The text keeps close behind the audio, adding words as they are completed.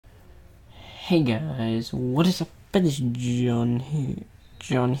Hey guys, what is up? It's John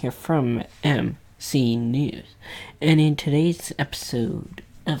here from MC News, and in today's episode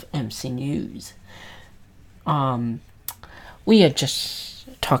of MC News, we are just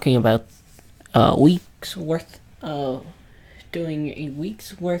talking about doing a week's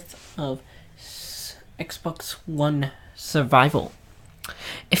worth of Xbox One Survival.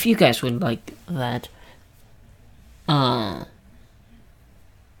 If you guys would like that,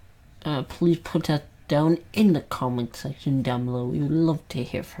 please put that down in the comment section down below. We would love to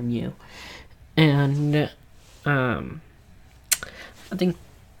hear from you. And I think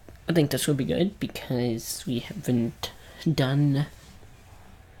this will be good because we haven't done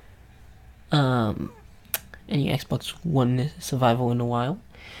any Xbox One Survival in a while.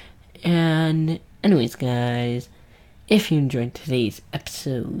 And anyways, guys, if you enjoyed today's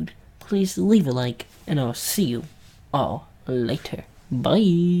episode, please leave a like, and I'll see you all later. Bye.